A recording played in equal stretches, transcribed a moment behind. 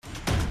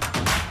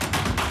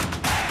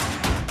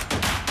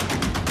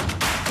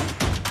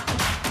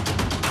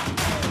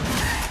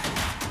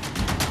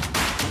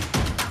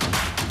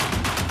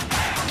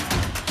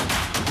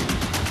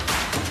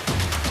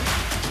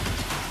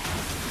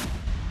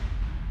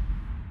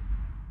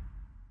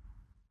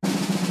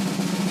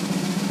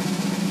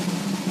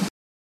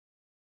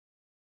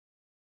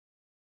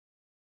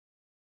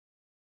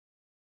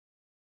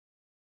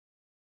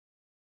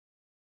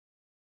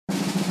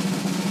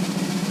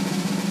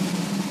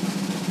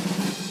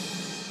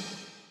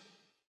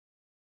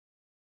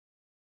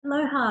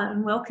Aloha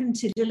and welcome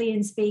to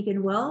Lillian's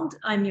Vegan World.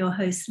 I'm your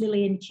host,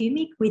 Lillian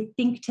Kumik with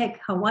ThinkTech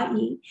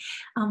Hawaii.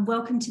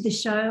 Welcome to the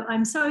show.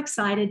 I'm so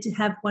excited to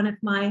have one of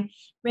my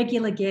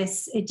regular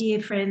guests, a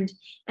dear friend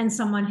and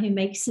someone who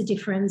makes a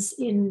difference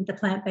in the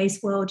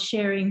plant-based world,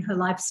 sharing her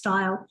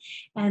lifestyle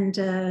and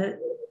her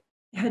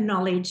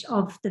knowledge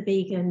of the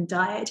vegan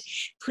diet.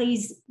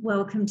 Please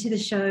welcome to the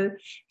show,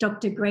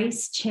 Dr.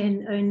 Grace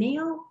Chen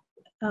O'Neill,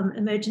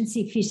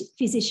 emergency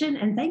physician.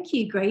 And thank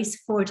you,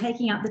 Grace, for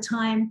taking up the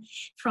time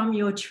from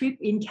your trip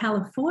in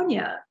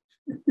California.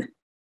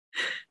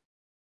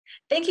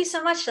 Thank you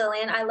so much,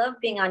 Lillian. I love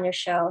being on your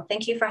show.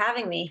 Thank you for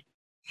having me.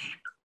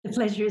 The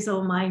pleasure is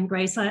all mine,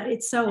 Grace.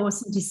 It's so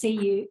awesome to see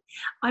you.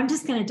 I'm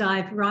just going to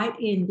dive right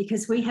in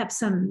because we have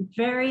some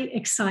very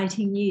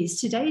exciting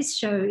news. Today's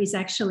show is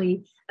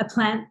actually a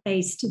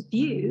plant-based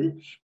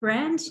view.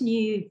 Brand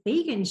new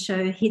vegan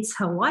show hits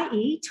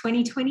Hawaii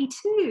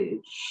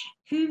 2022.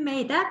 Who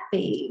may that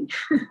be?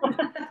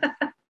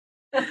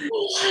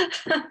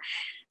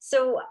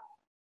 So,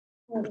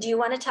 do you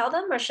want to tell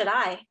them or should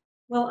I?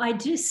 Well, I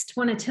just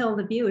want to tell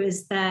the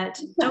viewers that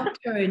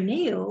Dr.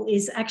 O'Neill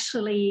is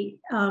actually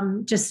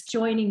just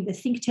joining the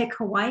ThinkTech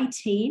Hawaii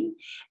team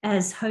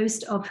as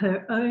host of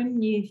her own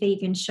new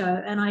vegan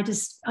show. And I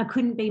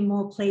couldn't be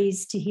more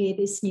pleased to hear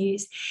this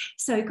news.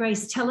 So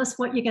Grace, tell us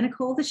what you're going to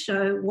call the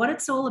show, what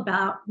it's all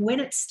about,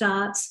 when it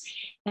starts,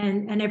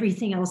 and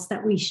everything else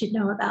that we should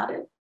know about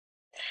it.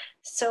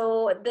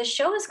 So the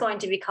show is going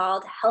to be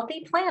called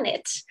Healthy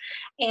Planet,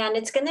 and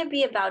it's going to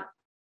be about,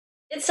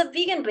 it's a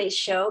vegan-based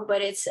show,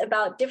 but it's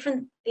about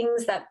different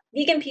things that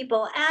vegan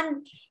people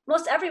and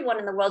most everyone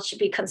in the world should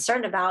be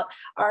concerned about: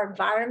 our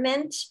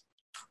environment,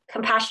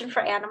 compassion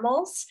for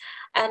animals,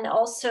 and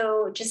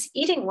also just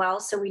eating well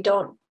so we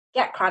don't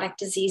get chronic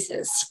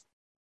diseases,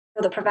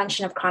 or the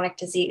prevention of chronic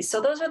disease. So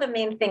those are the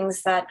main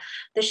things that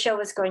the show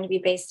is going to be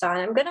based on.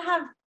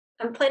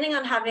 I'm planning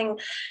on having,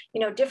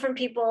 different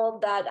people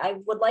that I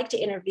would like to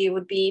interview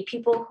would be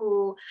people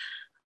who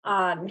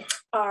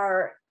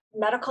are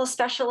medical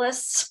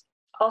specialists,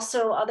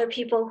 also other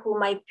people who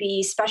might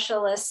be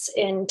specialists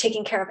in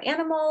taking care of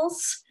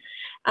animals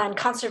and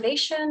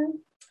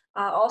conservation.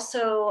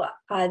 Also,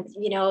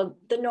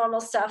 the normal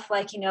stuff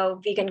like,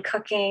 vegan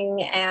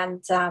cooking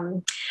and,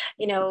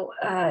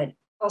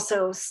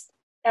 also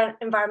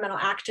environmental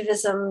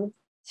activism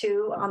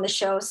too on the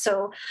show.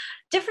 So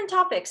different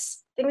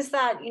topics, things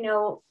that,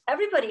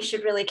 everybody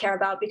should really care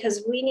about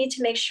because we need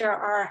to make sure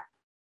our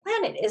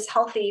planet is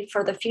healthy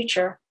for the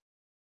future.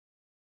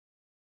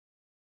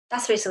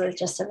 That's basically the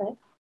gist of it.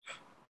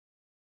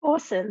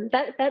 Awesome.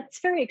 That's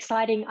very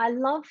exciting. I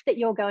love that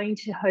you're going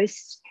to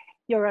host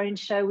your own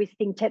show with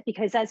ThinkTech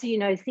because, as you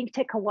know,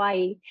 ThinkTech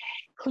Hawaii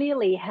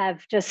clearly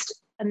have just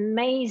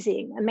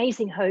amazing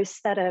hosts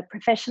that are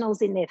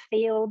professionals in their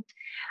field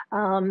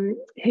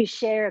who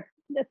share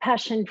a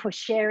passion for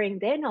sharing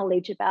their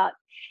knowledge about,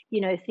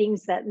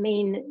 things that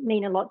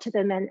mean a lot to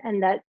them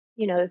and that,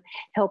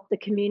 help the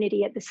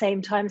community at the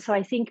same time. So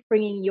I think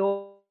bringing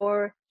your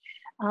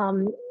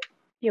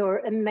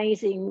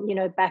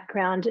amazing,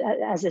 background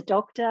as a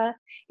doctor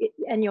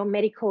and your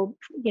medical,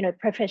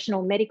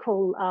 professional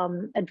medical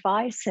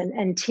advice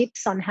and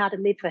tips on how to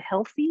live a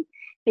healthy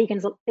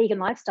vegan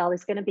lifestyle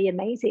is going to be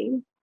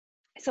amazing.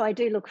 So I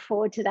do look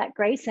forward to that,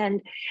 Grace,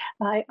 and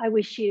I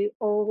wish you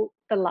all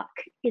the luck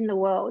in the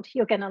world.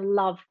 You're going to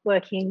love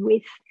working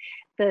with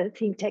the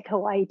ThinkTech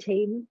Hawaii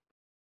team.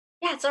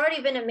 Yeah, it's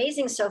already been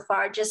amazing so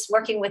far, just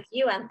working with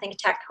you and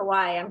ThinkTech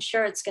Hawaii. I'm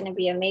sure it's going to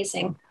be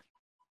amazing.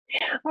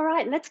 All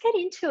right, let's get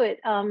into it,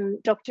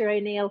 Dr.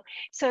 O'Neill.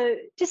 So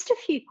just a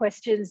few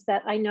questions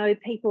that I know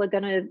people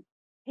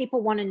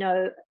want to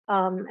know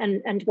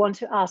and want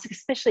to ask,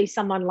 especially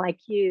someone like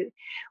you.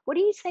 What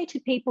do you say to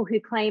people who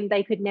claim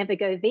they could never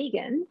go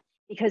vegan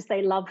because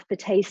they love the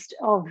taste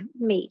of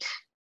meat?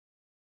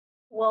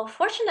 Well,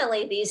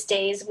 fortunately, these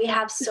days we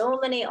have so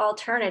many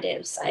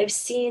alternatives. I've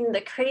seen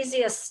the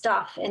craziest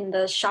stuff in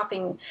the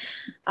shopping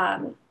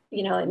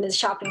in the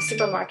shopping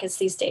supermarkets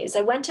these days.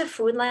 I went to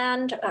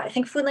Foodland, I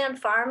think Foodland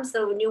Farms,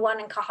 the new one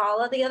in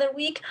Kahala the other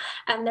week,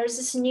 and there's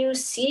this new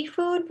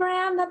seafood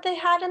brand that they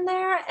had in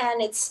there,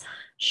 and it's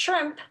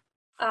shrimp.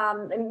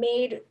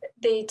 They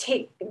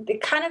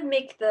kind of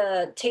make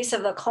the taste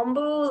of the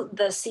kombu,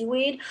 the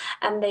seaweed,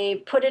 and they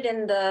put it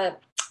in the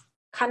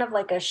kind of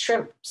like a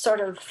shrimp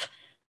sort of,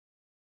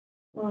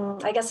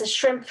 a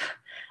shrimp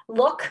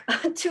look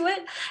to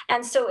it,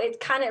 and so it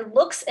kind of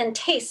looks and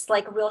tastes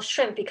like real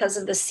shrimp because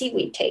of the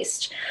seaweed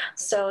taste.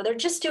 So they're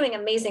just doing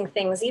amazing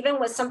things even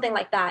with something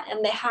like that.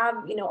 And they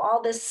have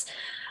all this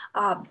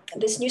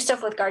new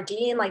stuff with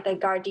Gardein, like the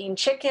Gardein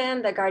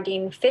chicken, the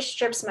Gardein fish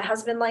strips. My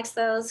husband likes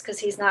those because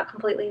he's not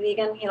completely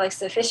vegan. He likes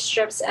the fish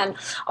strips, and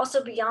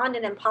also Beyond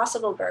and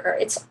Impossible Burger.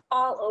 It's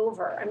all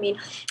over. I mean,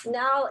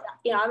 now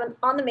I'm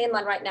on the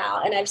mainland right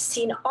now, and I've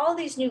seen all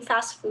these new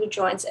fast food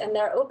joints, and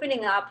they're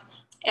opening up.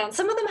 And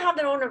some of them have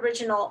their own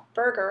original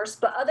burgers,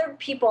 but other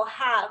people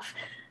have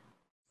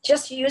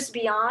just used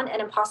Beyond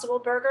and Impossible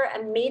Burger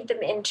and made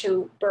them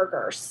into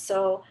burgers.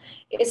 So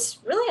it's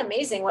really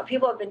amazing what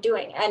people have been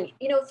doing. And,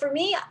 for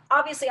me,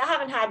 obviously, I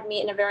haven't had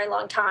meat in a very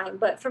long time,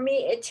 but for me,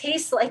 it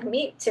tastes like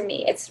meat to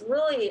me. It's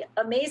really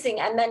amazing.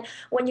 And then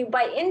when you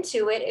bite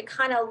into it, it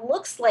kind of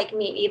looks like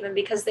meat, even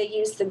because they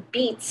use the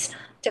beets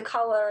to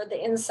color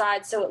the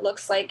inside so it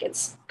looks like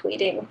it's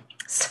bleeding.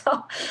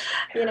 So,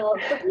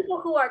 for people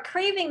who are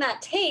craving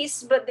that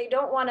taste, but they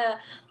don't want to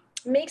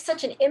make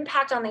such an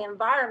impact on the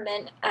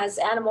environment, as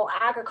animal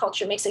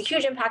agriculture makes a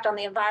huge impact on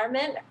the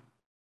environment,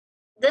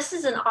 this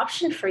is an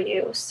option for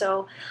you.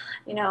 So,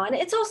 and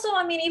it's also,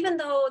 even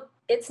though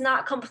it's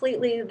not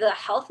completely the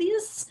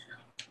healthiest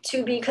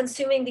to be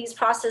consuming these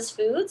processed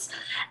foods,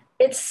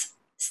 it's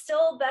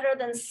still better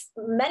than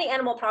many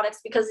animal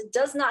products because it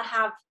does not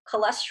have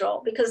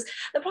cholesterol. Because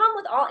the problem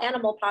with all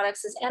animal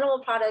products is animal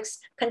products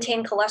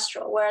contain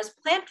cholesterol, whereas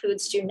plant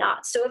foods do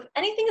not. So if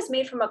anything is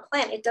made from a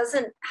plant, it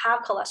doesn't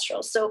have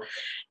cholesterol. So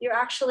you're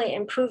actually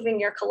improving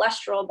your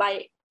cholesterol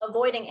by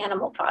avoiding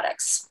animal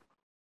products.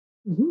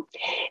 Mm-hmm.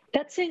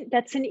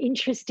 That's an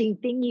interesting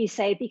thing you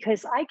say,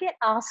 because I get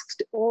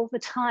asked all the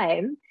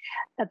time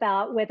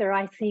about whether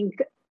I think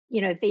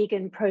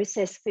vegan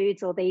processed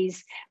foods or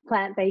these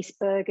plant-based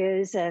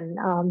burgers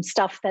and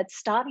stuff that's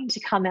starting to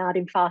come out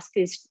in fast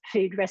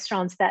food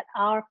restaurants that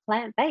are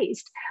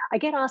plant-based. I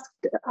get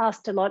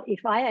asked a lot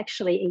if I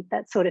actually eat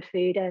that sort of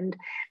food, and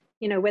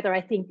whether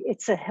I think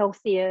it's a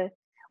healthier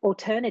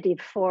alternative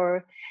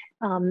for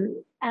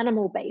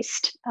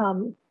animal-based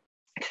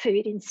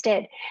food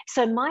instead.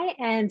 So my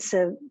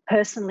answer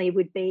personally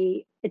would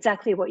be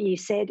exactly what you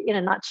said in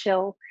a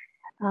nutshell,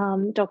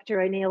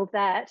 Dr. O'Neill,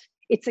 that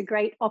it's a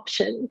great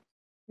option.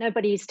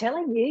 Nobody is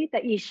telling you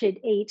that you should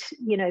eat,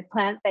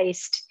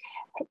 plant-based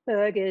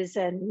burgers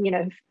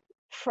and,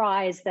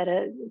 fries that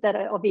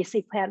are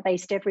obviously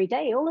plant-based every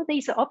day. All of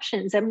these are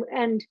options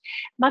and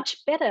much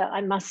better,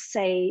 I must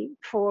say,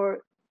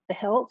 for the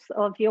health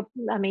of your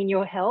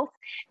health,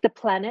 the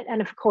planet,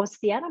 and of course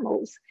the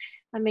animals.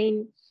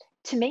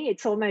 To me,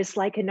 it's almost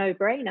like a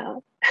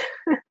no-brainer.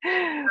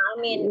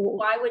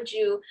 Why would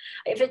you,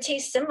 if it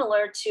tastes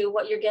similar to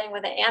what you're getting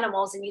with the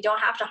animals and you don't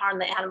have to harm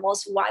the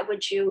animals, why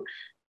would you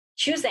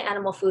choose the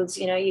animal foods?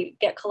 You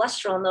get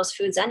cholesterol in those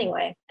foods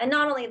anyway. And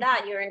not only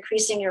that, you're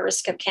increasing your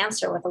risk of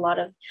cancer with a lot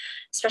of,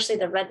 especially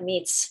the red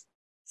meats.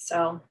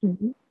 So,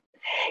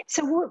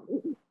 So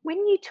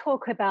when you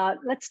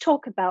let's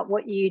talk about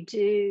what you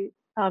do,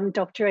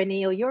 Dr.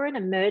 O'Neill. You're an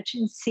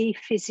emergency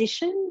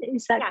physician,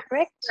 is that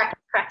correct?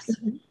 Correct.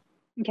 Mm-hmm.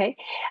 Okay.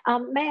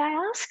 May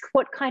I ask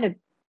what kind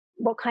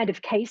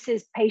of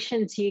cases,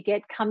 patients you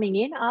get coming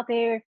in?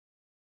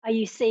 Are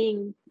you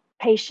seeing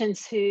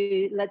patients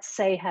who, let's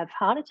say, have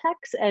heart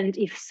attacks? And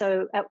if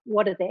so,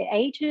 what are their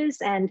ages?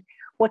 And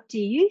what do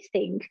you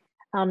think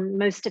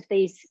most of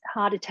these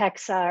heart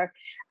attacks are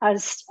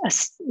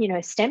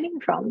stemming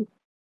from?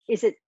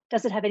 Does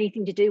it have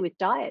anything to do with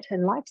diet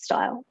and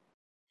lifestyle?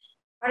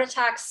 Heart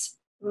attacks,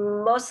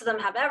 most of them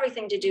have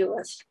everything to do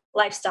with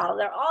lifestyle.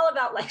 They're all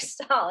about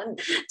lifestyle, and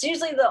it's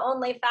usually the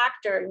only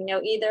factor.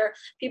 Either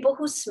people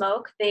who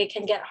smoke, they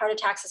can get heart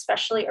attacks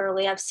especially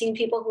early. I've seen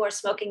people who are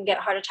smoking get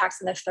heart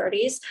attacks in their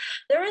 30s.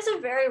 There is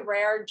a very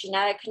rare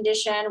genetic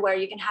condition where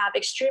you can have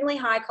extremely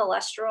high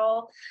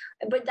cholesterol,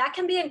 but that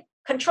can be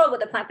controlled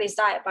with a plant-based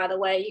diet, by the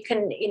way. You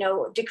can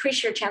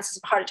decrease your chances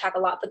of heart attack a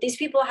lot, but these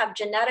people have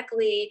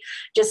genetically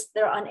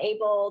they're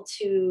unable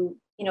to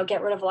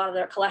get rid of a lot of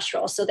their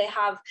cholesterol. So they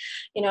have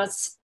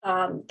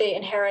they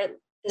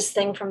inherit this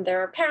thing from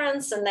their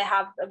parents, and they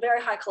have a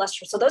very high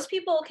cholesterol. So those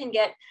people can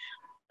get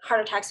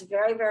heart attacks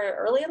very, very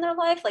early in their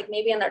life, like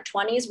maybe in their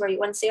 20s, where you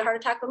wouldn't see a heart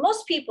attack. But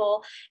most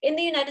people in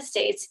the United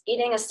States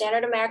eating a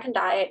standard American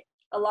diet,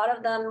 a lot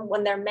of them,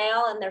 when they're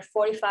male and they're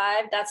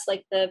 45, that's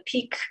like the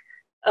peak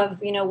of,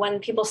 when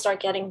people start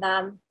getting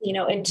them,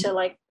 into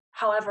like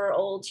however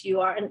old you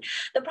are. And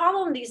the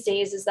problem these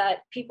days is that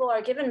people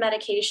are given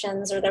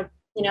medications, or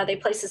they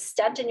place a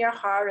stent in your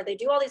heart, or they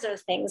do all these other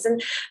things.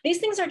 And these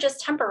things are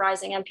just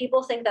temporizing, and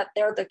people think that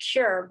they're the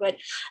cure. But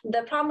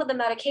the problem with the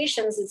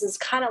medications is it's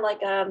kind of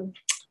like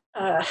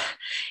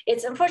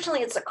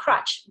unfortunately it's a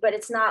crutch, but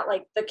it's not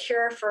like the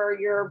cure for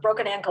your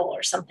broken ankle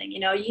or something.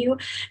 The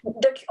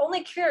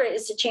only cure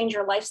is to change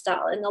your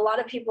lifestyle. And a lot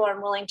of people are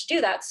unwilling to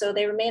do that. So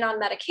they remain on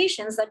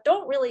medications that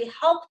don't really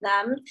help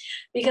them,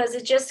 because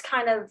it just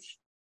kind of,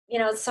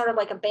 it's sort of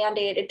like a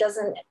Band-Aid. It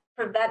doesn't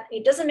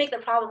make the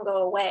problem go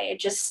away.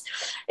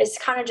 It's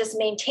kind of just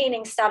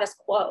maintaining status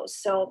quo.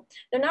 So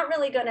they're not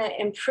really going to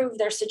improve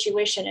their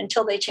situation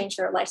until they change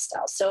their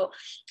lifestyle. So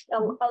a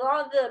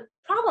lot of the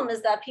problem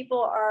is that people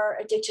are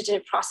addicted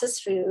to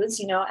processed foods,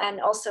 and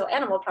also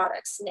animal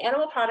products. And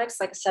animal products,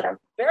 like I said, are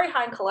very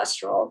high in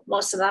cholesterol,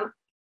 most of them.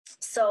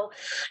 So,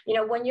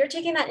 when you're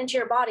taking that into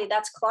your body,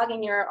 that's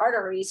clogging your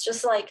arteries,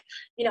 just like,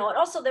 and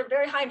also they're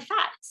very high in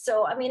fat.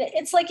 So,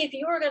 it's like if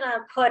you were going to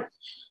put,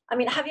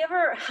 have you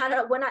ever had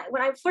when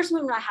I first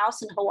moved to my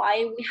house in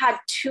Hawaii, we had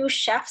 2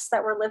 chefs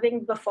that were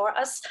living before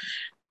us.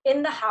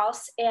 in the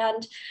house.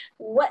 And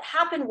what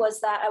happened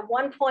was that at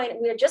one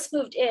point we had just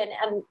moved in,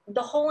 and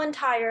the whole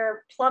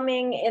entire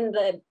plumbing in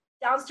the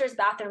downstairs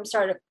bathroom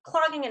started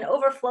clogging and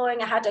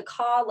overflowing. I had to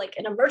call like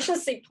an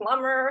emergency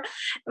plumber.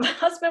 My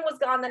husband was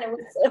gone, then it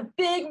was a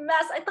big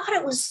mess. I thought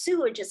it was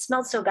sewage. It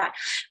smelled so bad.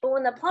 But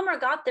when the plumber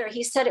got there,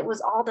 he said it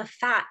was all the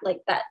fat like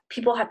that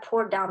people had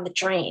poured down the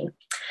drain.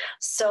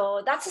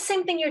 So that's the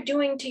same thing you're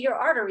doing to your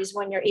arteries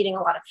when you're eating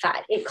a lot of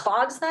fat. It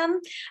clogs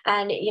them,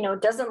 and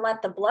doesn't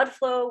let the blood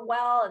flow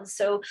well. And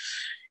so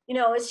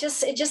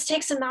it just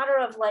takes a matter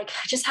of like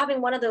just having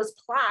one of those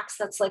plaques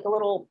that's like a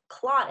little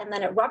clot, and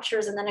then it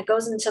ruptures, and then it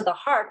goes into the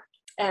heart,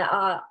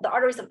 the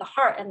arteries of the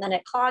heart, and then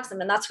it clogs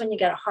them. And that's when you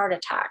get a heart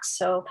attack.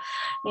 So,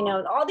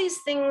 all these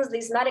things,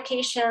 these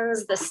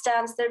medications, the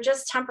stents, they're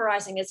just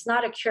temporizing. It's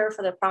not a cure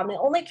for the problem.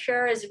 The only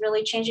cure is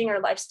really changing your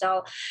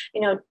lifestyle,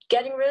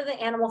 getting rid of the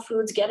animal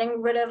foods,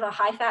 getting rid of a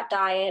high fat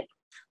diet.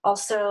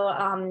 Also,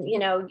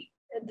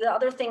 the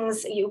other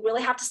things, you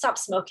really have to stop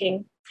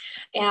smoking.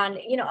 And,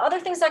 other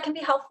things that can be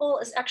helpful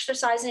is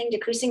exercising,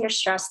 decreasing your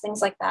stress,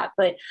 things like that.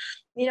 But,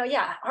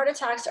 heart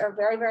attacks are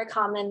very, very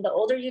common. The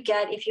older you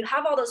get, if you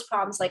have all those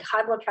problems like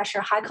high blood pressure,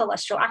 high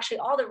cholesterol, actually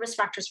all the risk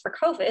factors for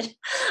COVID,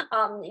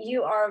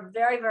 you are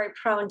very, very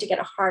prone to get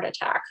a heart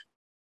attack.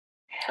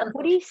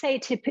 What do you say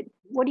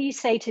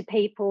to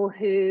people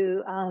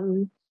who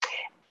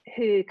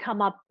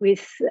come up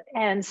with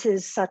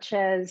answers such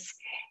as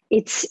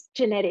it's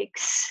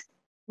genetics?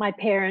 My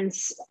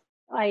parents,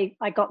 I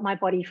got my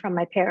body from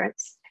my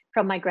parents,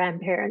 from my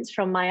grandparents,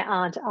 from my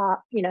aunt,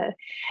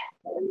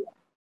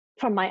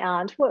 from my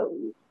aunt. Well,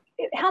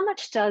 how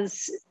much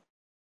does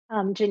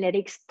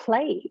genetics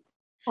play,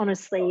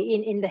 honestly,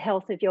 in the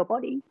health of your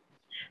body?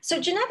 So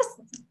genetics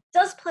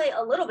does play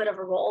a little bit of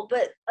a role,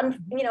 but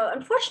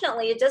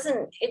unfortunately, it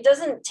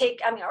doesn't take.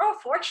 Or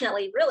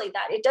fortunately, really,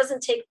 that it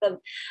doesn't take the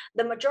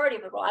majority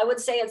of the role. I would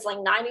say it's like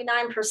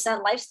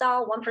 99%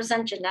 lifestyle,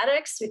 1%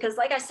 genetics, because,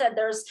 like I said,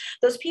 there's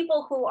those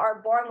people who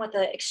are born with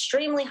an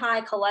extremely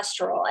high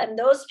cholesterol, and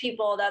those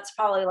people, that's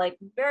probably like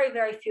very,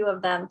 very few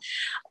of them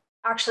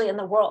actually in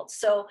the world.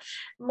 So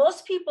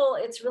most people,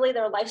 it's really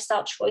their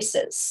lifestyle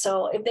choices.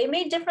 So if they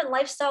made different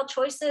lifestyle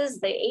choices,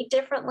 they ate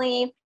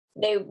differently,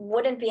 they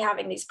wouldn't be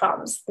having these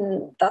problems.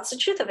 And that's the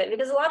truth of it,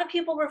 because a lot of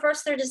people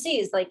reverse their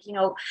disease. Like,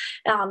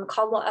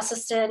 Caldwell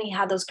Esselstyn, he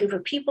had those group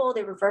of people,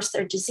 they reversed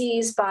their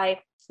disease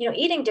by,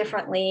 eating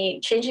differently,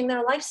 changing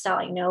their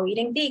lifestyle,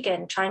 eating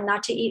vegan, trying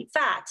not to eat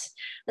fat.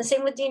 The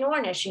same with Dean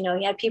Ornish,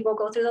 he had people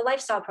go through the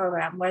lifestyle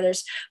program where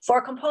there's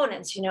 4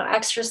 components,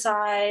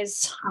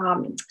 exercise,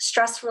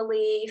 stress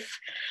relief,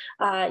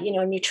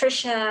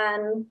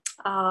 nutrition,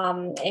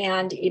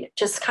 and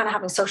just kind of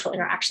having social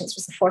interactions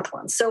was the 4th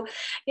one. So,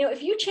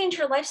 if you change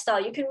your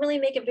lifestyle, you can really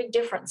make a big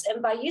difference.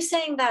 And by you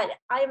saying that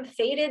I am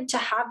fated to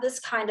have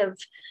this kind of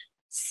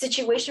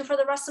situation for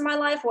the rest of my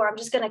life where I'm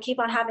just going to keep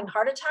on having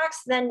heart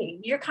attacks, then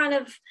you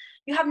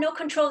have no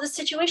control of the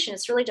situation.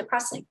 It's really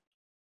depressing.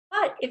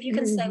 But if you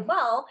can say,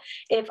 well,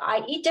 if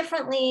I eat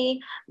differently,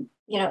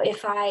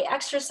 if I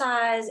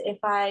exercise, if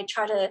I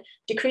try to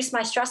decrease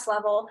my stress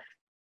level,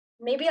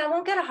 maybe I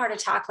won't get a heart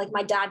attack like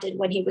my dad did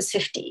when he was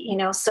 50,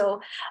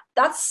 so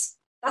that's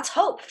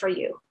hope for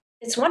you.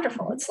 It's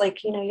wonderful. It's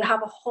like, you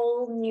have a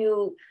whole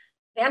new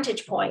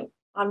vantage point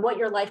on what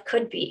your life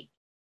could be.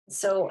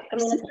 So,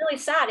 it's really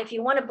sad if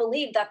you want to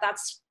believe that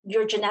that's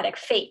your genetic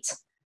fate.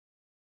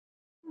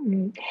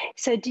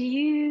 So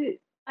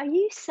are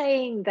you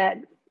saying that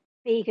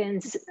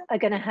vegans are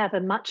going to have a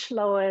much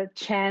lower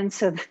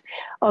chance of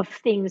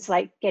things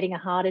like getting a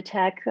heart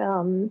attack,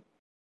 high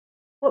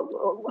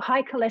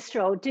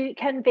cholesterol?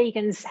 Can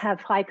vegans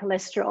have high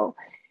cholesterol?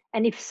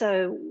 And if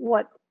so,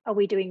 what are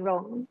we doing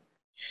wrong?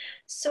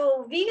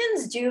 So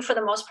vegans do, for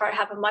the most part,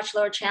 have a much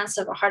lower chance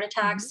of a heart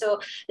attack. Mm-hmm.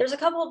 So there's a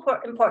couple of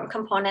important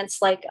components,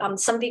 like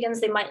some vegans,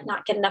 they might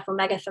not get enough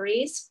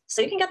omega-3s.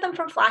 So you can get them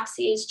from flax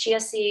seeds, chia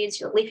seeds,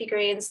 your leafy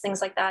greens,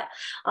 things like that.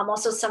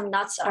 Also, some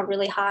nuts are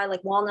really high,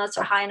 like walnuts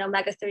are high in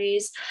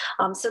omega-3s.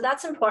 So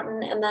that's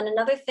important. And then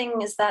another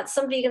thing is that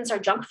some vegans are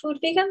junk food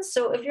vegans.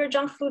 So if you're a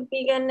junk food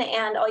vegan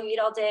and all you eat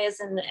all day is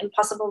an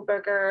Impossible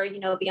Burger,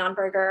 Beyond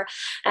Burger,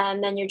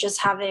 and then you're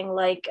just having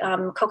like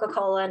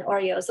Coca-Cola and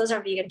Oreos, those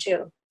are vegan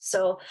too.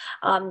 So,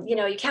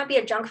 you can't be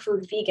a junk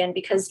food vegan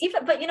because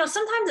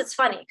sometimes it's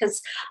funny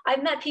because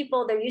I've met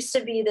people, there used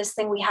to be this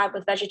thing we had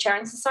with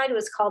Vegetarian Society, it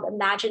was called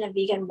Imagine a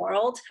Vegan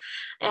World.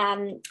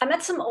 And I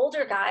met some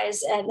older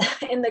guys and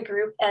in the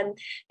group, and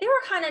they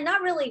were kind of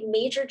not really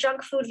major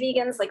junk food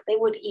vegans. Like they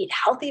would eat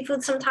healthy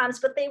food sometimes,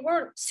 but they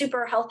weren't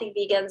super healthy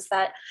vegans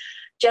that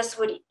just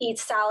would eat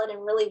salad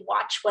and really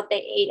watch what they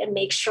ate and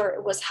make sure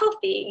it was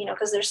healthy,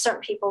 because there's certain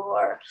people who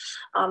are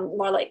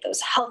more like those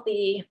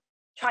healthy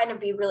trying to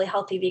be really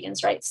healthy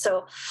vegans, right?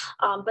 So,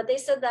 but they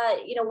said that,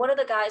 one of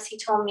the guys, he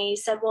told me, he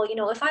said, well,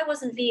 if I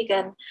wasn't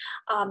vegan,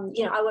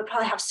 I would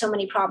probably have so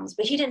many problems,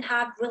 but he didn't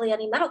have really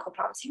any medical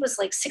problems. He was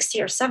like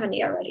 60 or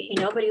 70 already,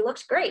 but he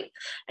looked great.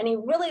 And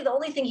the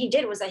only thing he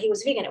did was that he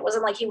was vegan. It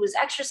wasn't like he was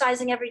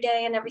exercising every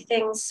day and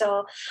everything.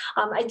 So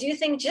I do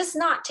think just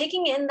not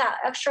taking in that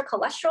extra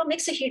cholesterol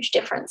makes a huge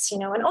difference,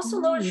 and also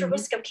lowers your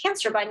risk of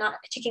cancer by not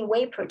taking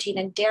whey protein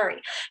and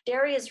dairy.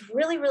 Dairy is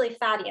really, really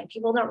fatty, and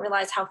people don't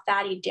realize how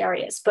fatty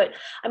dairy is. But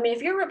I mean,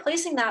 if you're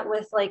replacing that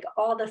with like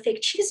all the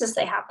fake cheeses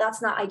they have,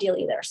 that's not ideal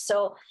either.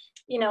 So,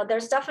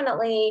 there's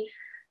definitely,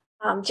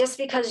 just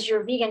because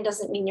you're vegan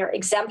doesn't mean you're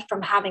exempt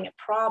from having a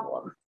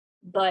problem,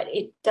 but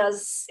it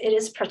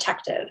is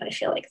protective. I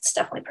feel like it's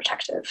definitely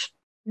protective.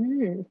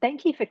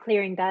 Thank you for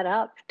clearing that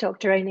up,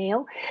 Dr.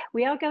 O'Neill.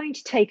 We are going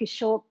to take a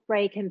short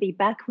break and be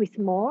back with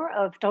more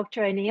of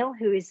Dr. O'Neill,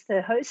 who is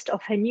the host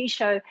of her new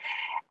show.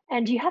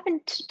 And you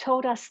haven't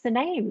told us the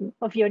name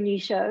of your new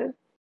show.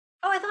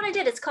 Oh, I thought I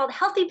did. It's called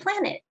Healthy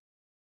Planet.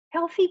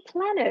 Healthy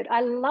Planet.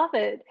 I love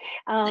it.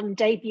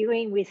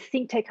 Debuting with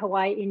ThinkTech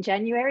Hawaii in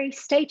January.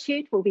 Stay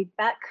tuned. We'll be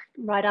back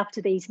right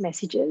after these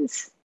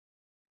messages.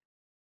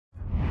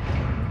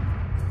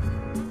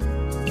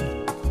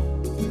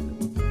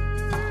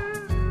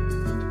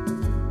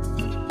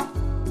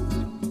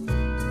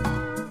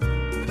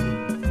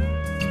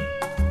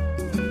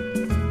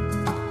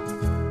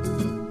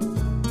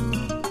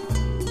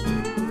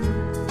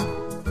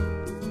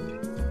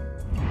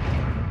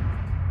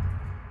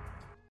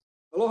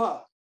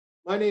 Aloha,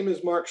 my name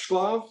is Mark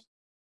Schlave.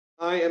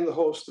 I am the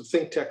host of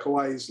ThinkTech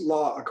Hawaii's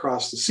Law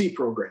Across the Sea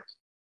program.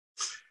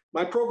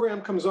 My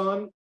program comes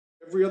on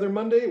every other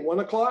Monday, 1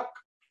 o'clock,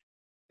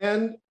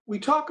 and we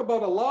talk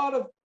about a lot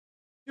of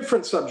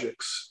different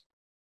subjects,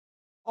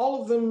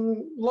 all of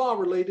them law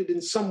related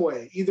in some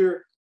way,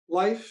 either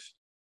life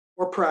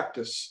or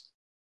practice.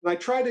 And I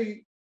try to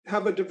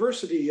have a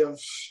diversity of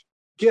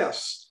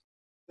guests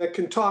that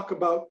can talk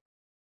about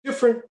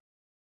different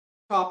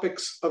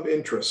topics of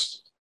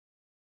interest.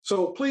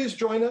 So please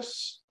join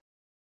us,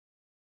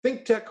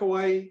 ThinkTech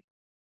Hawaii,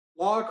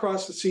 Law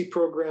Across the Sea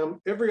program,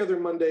 every other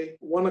Monday,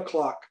 1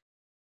 o'clock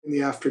in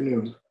the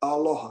afternoon.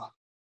 Aloha.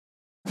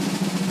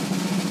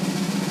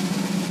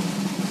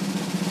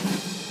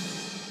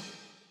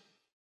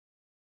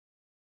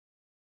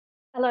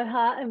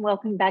 Aloha and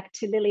welcome back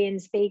to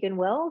Lillian's Vegan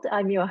World.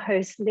 I'm your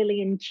host,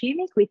 Lillian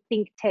Kumick with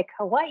ThinkTech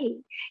Hawaii.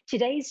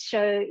 Today's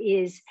show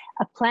is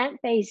a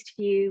plant-based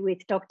view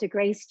with Dr.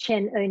 Grace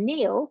Chen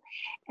O'Neill,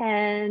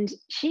 and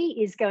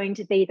she is going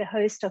to be the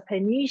host of her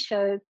new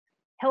show,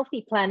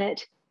 Healthy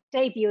Planet,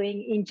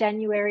 debuting in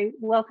January.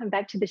 Welcome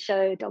back to the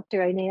show,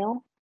 Dr.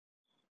 O'Neill.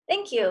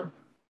 Thank you.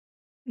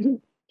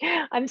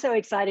 I'm so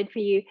excited for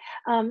you.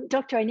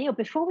 Dr. O'Neill,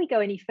 before we go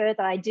any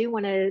further, I do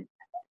want to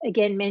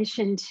again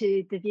mention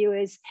to the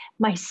viewers,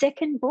 my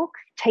second book,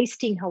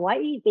 Tasting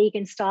Hawaii,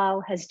 Vegan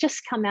Style, has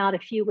just come out a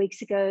few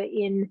weeks ago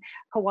in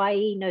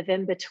Hawaii,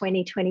 November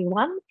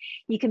 2021.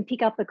 You can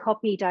pick up a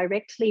copy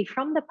directly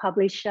from the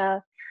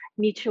publisher,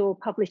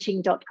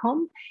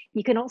 mutualpublishing.com.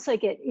 You can also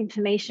get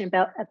information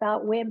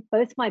about where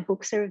both my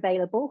books are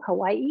available,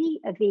 Hawaii,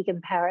 A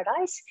Vegan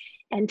Paradise,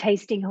 and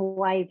Tasting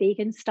Hawaii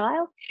Vegan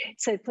Style.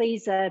 So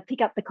please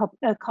pick up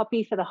a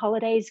copy for the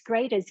holidays,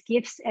 great as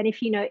gifts. And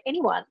if you know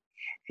anyone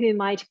who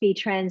might be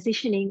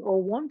transitioning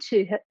or want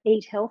to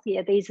eat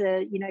healthier, these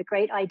are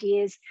great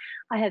ideas.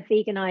 I have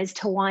veganized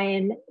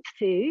Hawaiian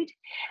food,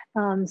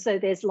 so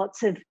there's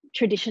lots of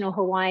traditional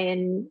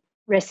Hawaiian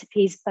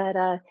recipes, but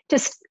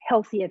just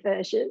healthier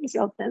versions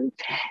of them.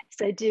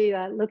 So do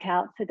look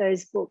out for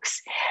those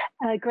books.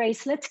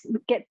 Grace, let's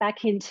get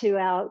back into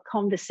our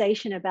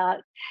conversation about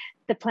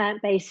the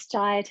plant-based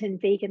diet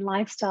and vegan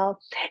lifestyle.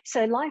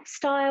 So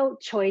lifestyle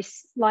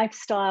choice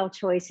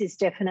is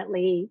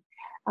definitely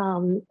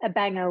a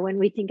banger when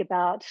we think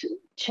about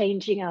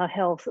changing our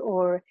health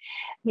or,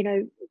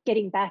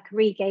 getting back,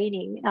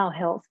 regaining our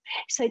health.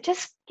 So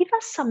just give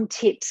us some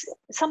tips,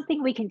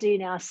 something we can do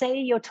now. Say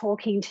you're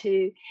talking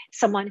to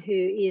someone who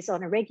is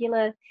on a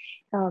regular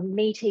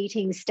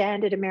meat-eating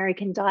standard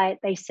American diet.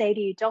 They say to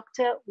you,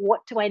 doctor,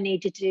 what do I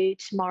need to do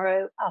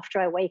tomorrow after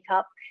I wake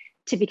up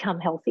to become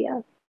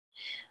healthier?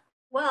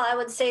 Well, I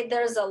would say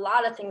there's a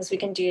lot of things we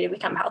can do to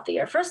become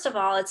healthier. First of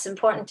all, it's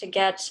important to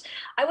get,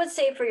 I would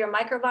say for your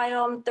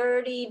microbiome,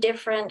 30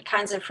 different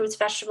kinds of fruits,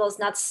 vegetables,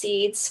 nuts,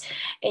 seeds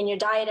in your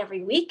diet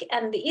every week.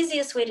 And the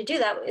easiest way to do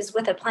that is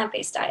with a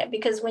plant-based diet,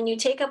 because when you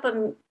take up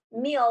a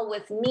meal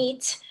with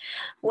meat,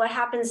 what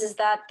happens is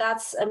that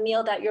that's a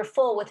meal that you're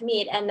full with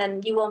meat, and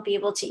then you won't be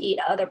able to eat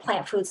other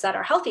plant foods that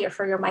are healthier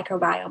for your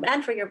microbiome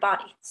and for your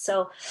body.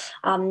 So,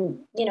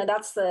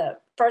 that's the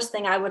first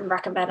thing I would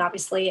recommend,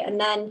 obviously. And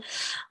then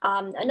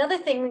another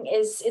thing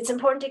is it's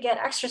important to get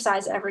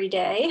exercise every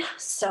day.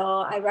 So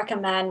I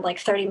recommend like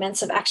 30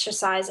 minutes of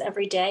exercise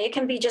every day. It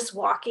can be just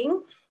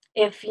walking.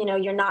 If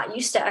you're not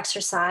used to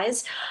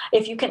exercise,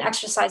 if you can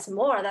exercise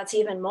more, that's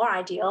even more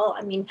ideal.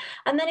 I mean,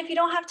 and then if you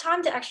don't have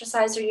time to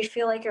exercise or you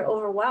feel like you're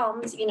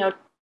overwhelmed,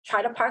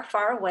 try to park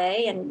far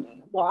away and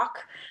walk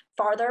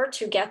farther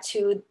to get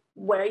to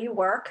where you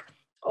work,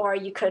 or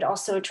you could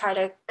also try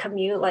to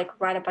commute, like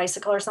ride a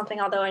bicycle or something,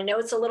 although I know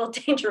it's a little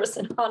dangerous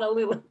in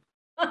Honolulu.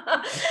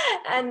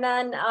 And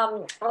then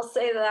I'll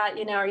say that,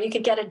 or you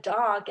could get a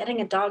dog.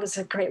 Getting a dog is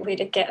a great way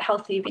to get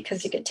healthy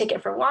because you could take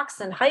it for walks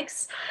and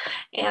hikes.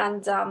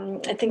 And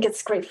I think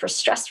it's great for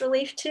stress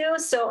relief too.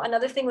 So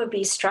another thing would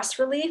be stress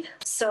relief.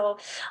 So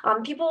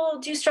people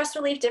do stress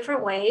relief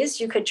different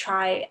ways. You could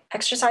try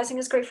exercising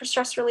is great for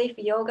stress relief.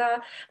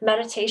 Yoga,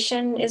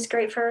 meditation is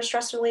great for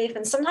stress relief.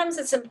 And sometimes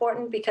it's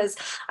important because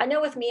I know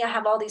with me, I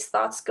have all these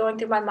thoughts going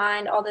through my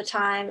mind all the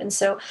time. And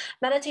so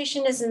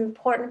meditation is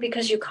important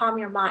because you calm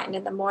your mind.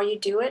 And the more you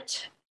do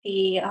it,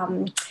 the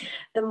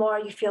more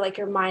you feel like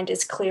your mind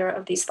is clear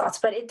of these thoughts.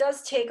 But it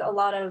does take a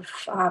lot of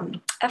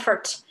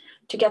effort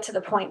to get to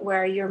the point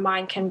where your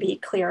mind can be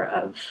clear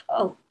of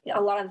a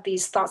lot of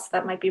these thoughts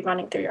that might be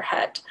running through your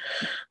head.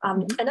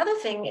 Another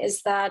thing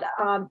is that,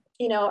 I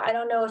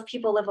don't know if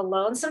people live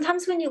alone.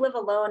 Sometimes when you live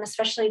alone,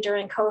 especially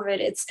during COVID,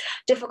 it's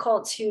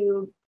difficult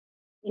to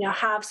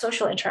have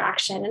social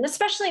interaction. And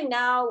especially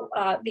now,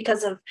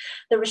 because of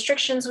the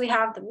restrictions we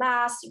have, the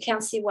masks, you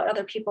can't see what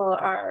other people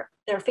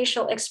their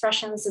facial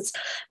expressions. It's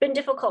been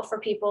difficult for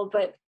people,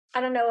 but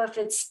I don't know if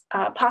it's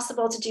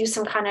possible to do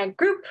some kind of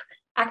group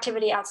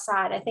activity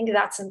outside. I think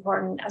that's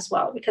important as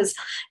well, because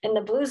in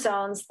the blue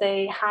zones,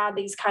 they had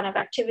these kind of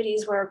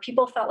activities where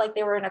people felt like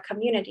they were in a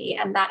community,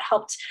 and that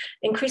helped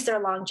increase their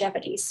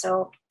longevity.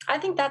 So I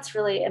think that's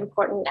really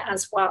important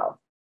as well.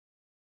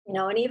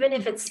 And even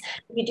if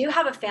you do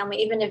have a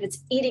family, even if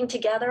it's eating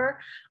together,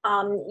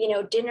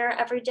 dinner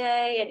every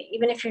day, and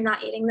even if you're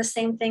not eating the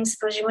same thing,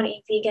 suppose you want to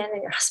eat vegan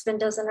and your husband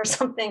doesn't or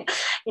something,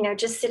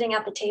 just sitting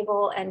at the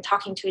table and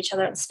talking to each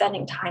other and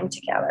spending time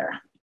together.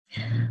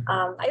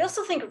 I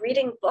also think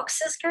reading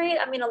books is great.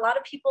 I mean, a lot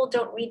of people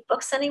don't read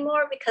books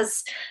anymore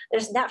because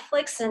there's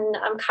Netflix, and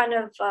I'm kind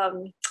of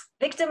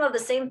victim of the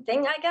same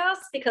thing, I guess,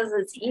 because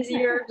it's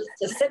easier just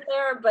to sit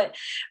there. But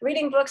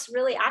reading books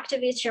really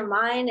activates your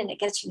mind, and it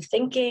gets you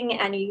thinking,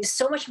 and you use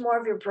so much more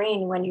of your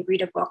brain when you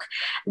read a book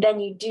than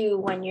you do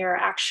when you're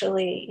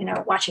actually,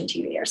 watching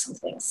TV or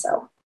something.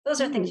 So those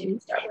are things you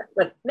can start with,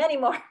 but many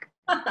more.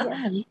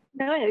 Yeah,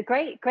 no,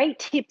 great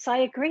tips. I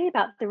agree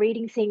about the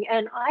reading thing,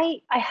 and I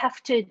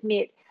have to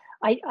admit,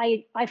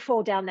 I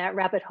fall down that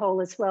rabbit hole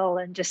as well,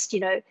 and just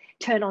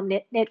turn on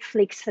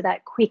Netflix for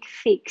that quick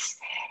fix,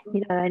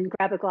 and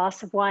grab a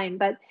glass of wine.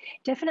 But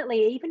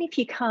definitely, even if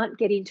you can't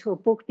get into a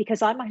book,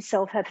 because I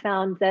myself have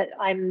found that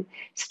I'm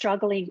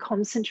struggling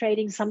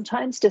concentrating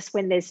sometimes, just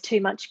when there's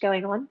too much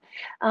going on.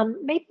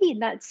 Maybe in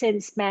that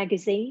sense,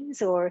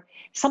 magazines or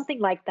something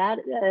like that,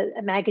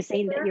 a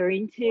magazine that you're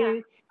into.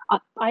 Yeah.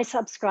 I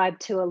subscribe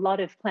to a lot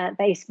of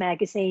plant-based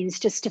magazines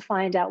just to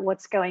find out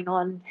what's going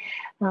on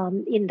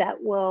in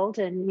that world,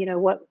 and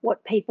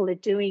what people are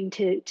doing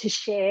to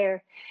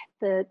share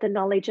the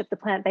knowledge of the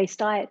plant-based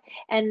diet.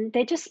 And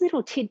they're just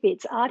little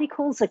tidbits.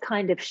 Articles are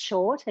kind of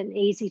short and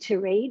easy to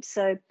read.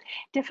 So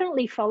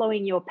definitely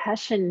following your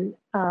passion,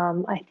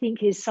 I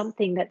think, is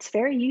something that's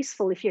very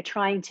useful if you're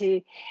trying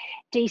to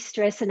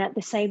de-stress and at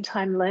the same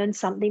time learn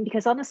something,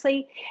 because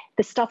honestly,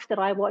 the stuff that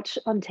I watch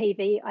on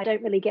TV, I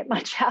don't really get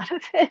much out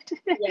of it.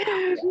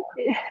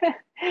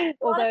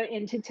 Although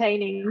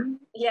entertaining.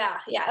 Yeah.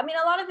 I mean,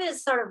 a lot of it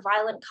is sort of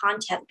violent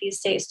content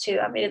these days too.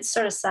 I mean, it's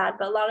sort of sad,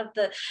 but a lot of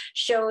the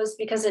shows,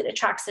 because it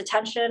attracts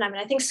attention. I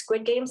mean, I think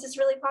Squid Games is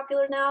really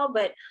popular now,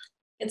 but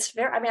it's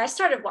I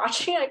started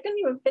watching it. I couldn't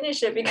even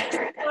finish it because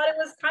I thought it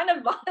was kind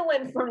of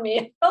violent for me.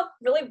 I felt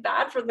really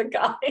bad for the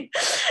guy.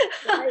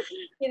 Right.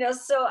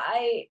 So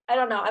I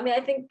don't know. I mean, I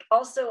think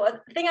also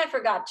a thing I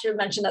forgot to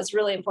mention that's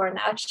really important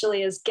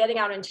actually is getting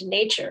out into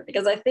nature,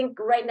 because I think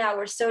right now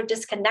we're so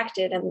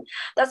disconnected. And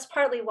that's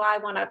partly why I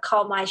want to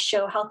call my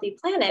show Healthy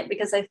Planet,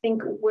 because I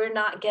think we're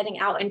not getting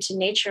out into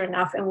nature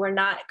enough, and we're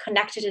not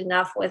connected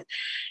enough with,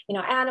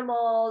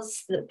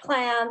 animals, the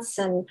plants,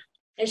 and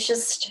it's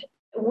just,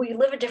 we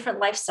live a different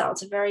lifestyle.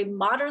 It's a very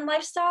modern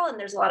lifestyle, and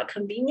there's a lot of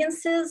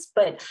conveniences,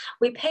 but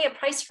we pay a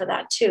price for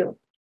that too.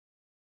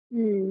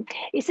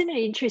 Isn't it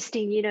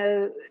interesting?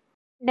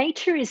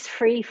 Nature is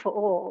free for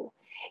all.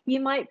 You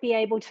might be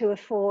able to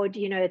afford,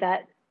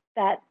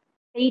 that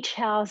beach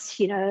house,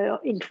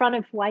 in front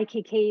of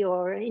Waikiki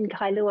or in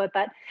Kailua,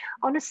 but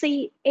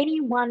honestly,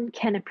 anyone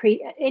can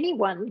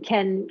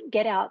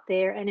get out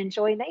there and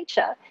enjoy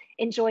nature,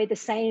 enjoy the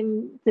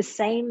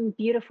same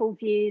beautiful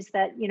views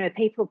that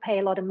people pay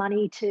a lot of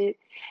money to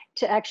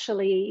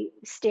actually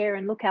stare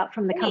and look out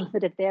from the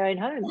comfort of their own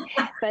home.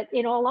 But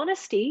in all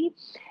honesty,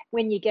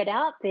 when you get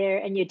out there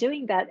and you're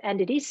doing that and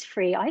it is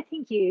free, I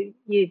think you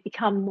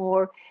become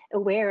more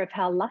aware of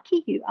how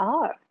lucky you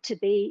are to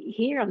be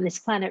here on this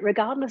planet,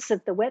 regardless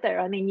of the weather.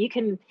 I mean, you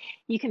can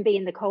be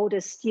in the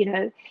coldest,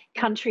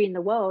 country in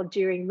the world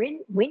during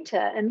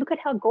winter, and look at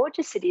how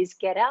gorgeous it is.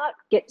 Get out,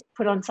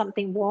 put on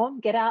something warm,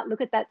 get out,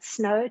 look at that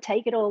snow,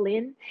 take it all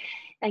in,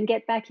 and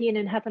get back in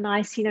and have a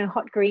nice,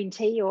 hot green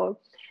tea or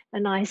a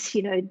nice,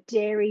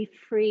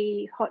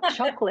 dairy-free hot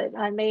chocolate.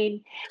 I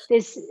mean,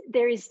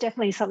 there is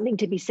definitely something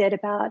to be said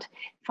about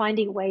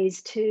finding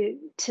ways to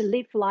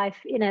live life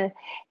in a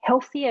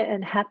healthier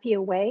and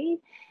happier way.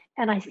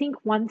 And I think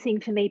one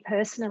thing for me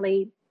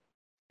personally,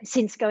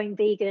 since going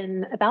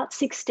vegan about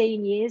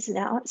 16 years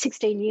ago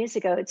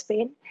it's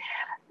been,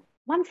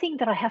 one thing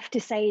that I have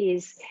to say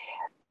is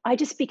I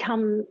just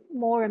become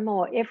more and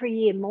more, every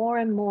year, more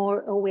and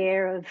more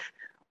aware of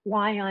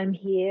why I'm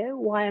here,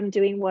 why I'm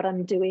doing what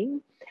I'm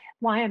doing,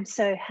 why I'm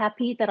so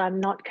happy that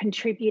I'm not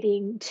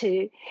contributing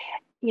to,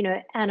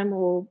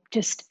 animal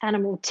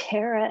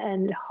terror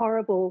and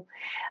horrible,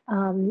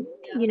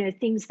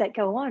 things that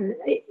go on.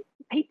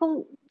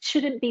 People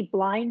shouldn't be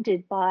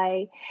blinded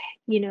by,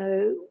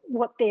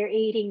 what they're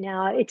eating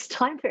now. It's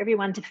time for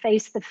everyone to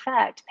face the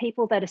fact,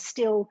 people that are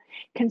still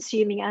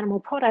consuming animal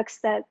products,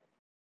 that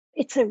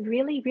it's a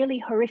really, really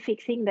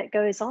horrific thing that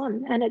goes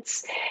on. And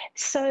it's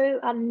so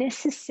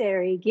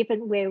unnecessary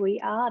given where we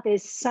are.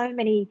 There's so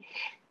many,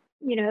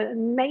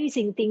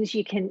 amazing things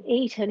you can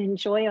eat and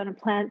enjoy on a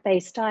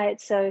plant-based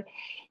diet. So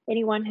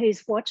anyone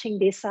who's watching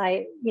this,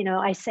 I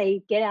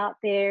say, get out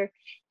there,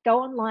 go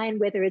online,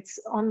 whether it's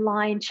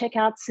online, check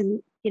out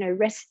some,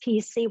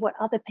 recipes, see what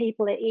other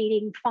people are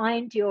eating,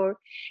 find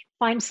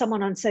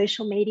someone on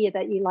social media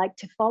that you like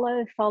to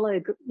follow,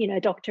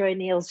 Dr.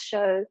 O'Neill's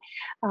show,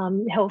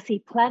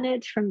 Healthy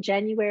Planet from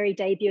January,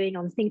 debuting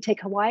on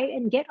ThinkTech Hawaii,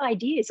 and get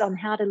ideas on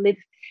how to live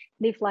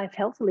life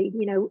healthily.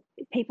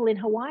 People in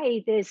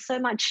Hawaii, there's so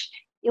much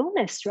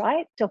illness,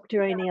 right,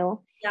 Dr.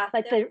 O'Neill? Yeah,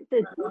 like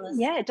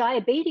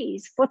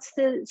diabetes. What's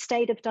the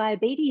state of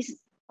diabetes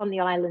on the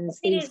islands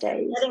these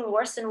days? Getting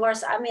worse and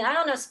worse. I mean, I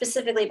don't know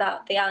specifically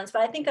about the islands,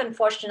 but I think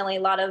unfortunately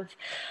a lot of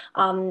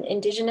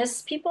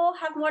indigenous people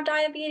have more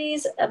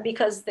diabetes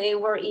because they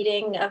were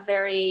eating a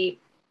very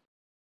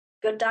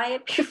good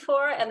diet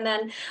before. And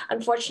then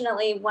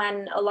unfortunately,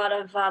 when a lot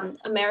of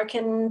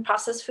American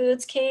processed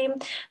foods came,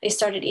 they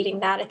started eating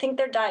that. I think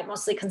their diet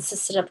mostly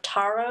consisted of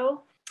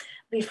taro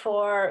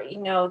before,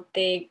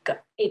 they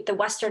ate the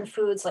Western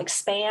foods like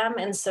Spam.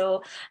 And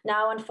so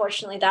now,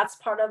 unfortunately, that's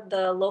part of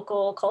the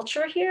local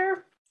culture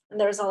here.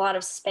 There's a lot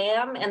of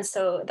Spam. And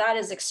so that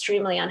is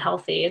extremely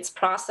unhealthy. It's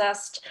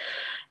processed.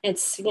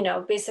 It's,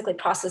 basically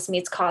processed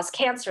meats cause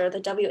cancer.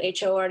 The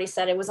WHO already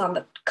said it was on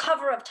the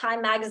cover of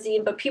Time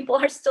magazine, but people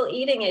are still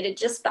eating it. It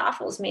just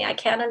baffles me. I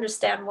can't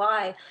understand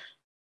why.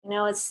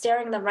 It's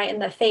staring them right in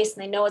the face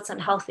and they know it's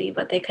unhealthy,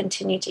 but they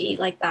continue to eat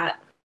like that.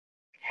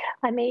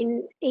 I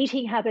mean,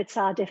 eating habits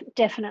are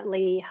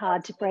definitely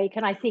hard to break.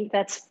 And I think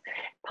that's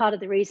part of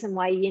the reason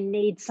why you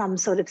need some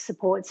sort of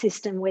support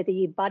system, whether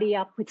you buddy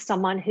up with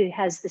someone who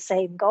has the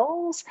same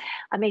goals.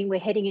 I mean, we're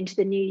heading into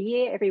the new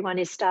year. Everyone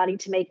is starting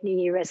to make New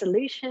Year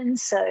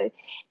resolutions. So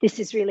this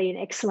is really an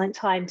excellent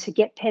time to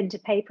get pen to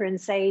paper and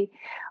say,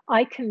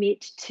 I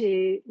commit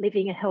to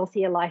living a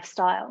healthier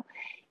lifestyle.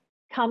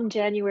 Come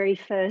January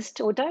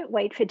 1st, or don't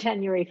wait for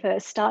January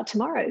 1st, start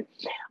tomorrow.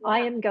 Yeah. I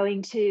am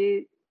going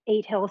to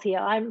eat healthier.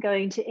 I'm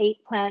going to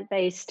eat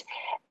plant-based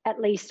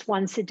at least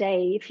once a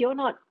day. If you're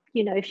not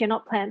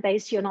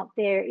plant-based, you're not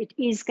there. It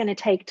is going to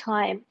take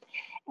time.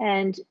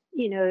 And,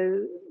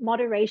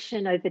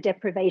 moderation over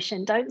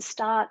deprivation. Don't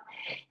start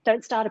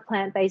a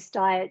plant-based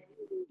diet,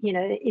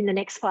 in the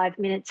next 5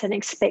 minutes and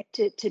expect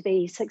it to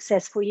be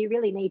successful. You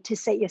really need to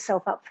set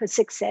yourself up for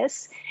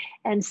success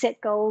and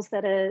set goals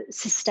that are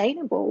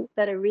sustainable,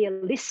 that are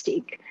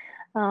realistic.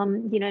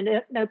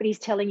 Nobody's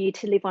telling you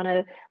to live on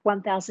a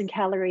 1,000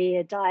 calorie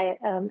a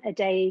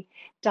day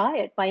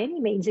diet by any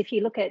means. If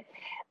you look at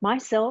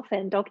myself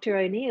and Dr.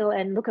 O'Neill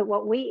and look at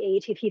what we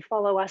eat, if you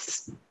follow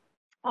us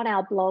on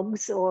our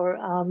blogs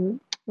or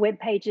web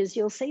pages,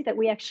 you'll see that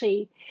we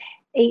actually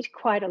eat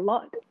quite a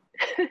lot.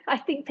 I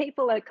think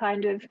people are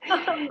kind of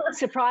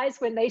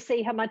surprised when they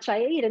see how much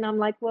I eat. And I'm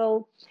like,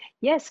 well,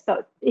 yes,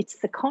 but it's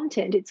the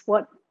content. It's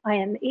what I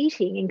am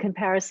eating in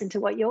comparison to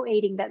what you're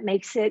eating that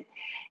makes it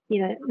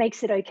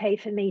okay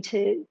for me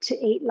to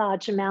eat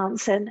large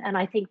amounts. And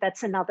I think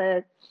that's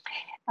another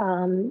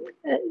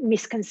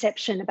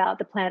misconception about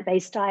the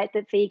plant-based diet,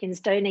 that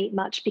vegans don't eat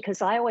much,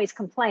 because I always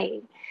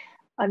complain.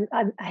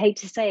 I hate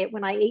to say it,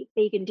 when I eat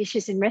vegan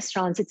dishes in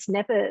restaurants, it's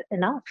never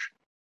enough.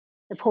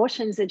 The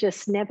portions are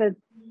just never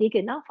big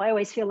enough. I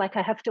always feel like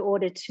I have to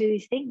order 2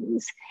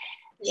 things.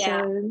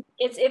 Yeah, so,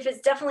 if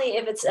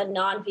it's a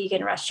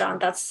non-vegan restaurant,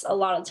 that's a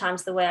lot of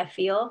times the way I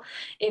feel.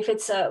 If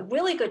it's a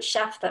really good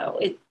chef, though,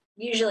 it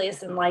usually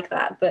isn't like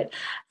that. But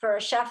for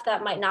a chef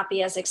that might not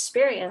be as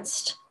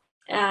experienced,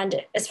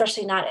 and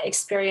especially not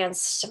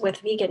experienced with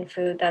vegan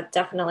food, that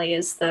definitely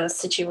is the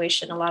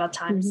situation a lot of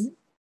times.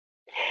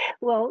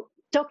 Mm-hmm. Well,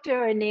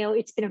 Dr. O'Neill,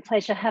 it's been a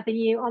pleasure having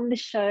you on the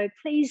show.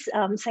 Please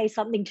say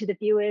something to the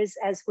viewers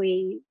as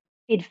we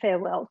bid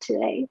farewell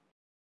today.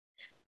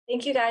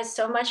 Thank you guys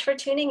so much for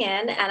tuning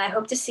in, and I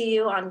hope to see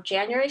you on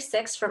January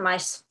 6th for my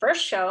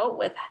first show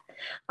with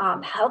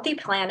Healthy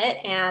Planet,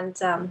 and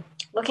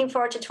looking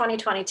forward to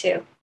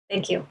 2022.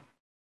 Thank you.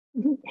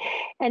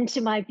 And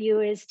to my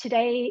viewers,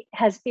 today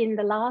has been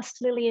the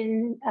last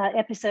Lillian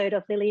episode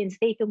of Lillian's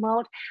Vegan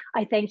World.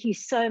 I thank you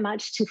so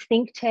much to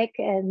ThinkTech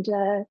and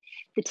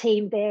the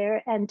team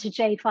there, and to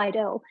Jay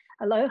Fidel.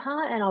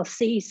 Aloha, and I'll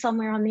see you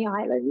somewhere on the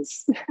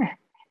islands.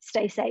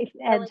 Stay safe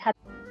and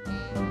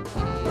happy.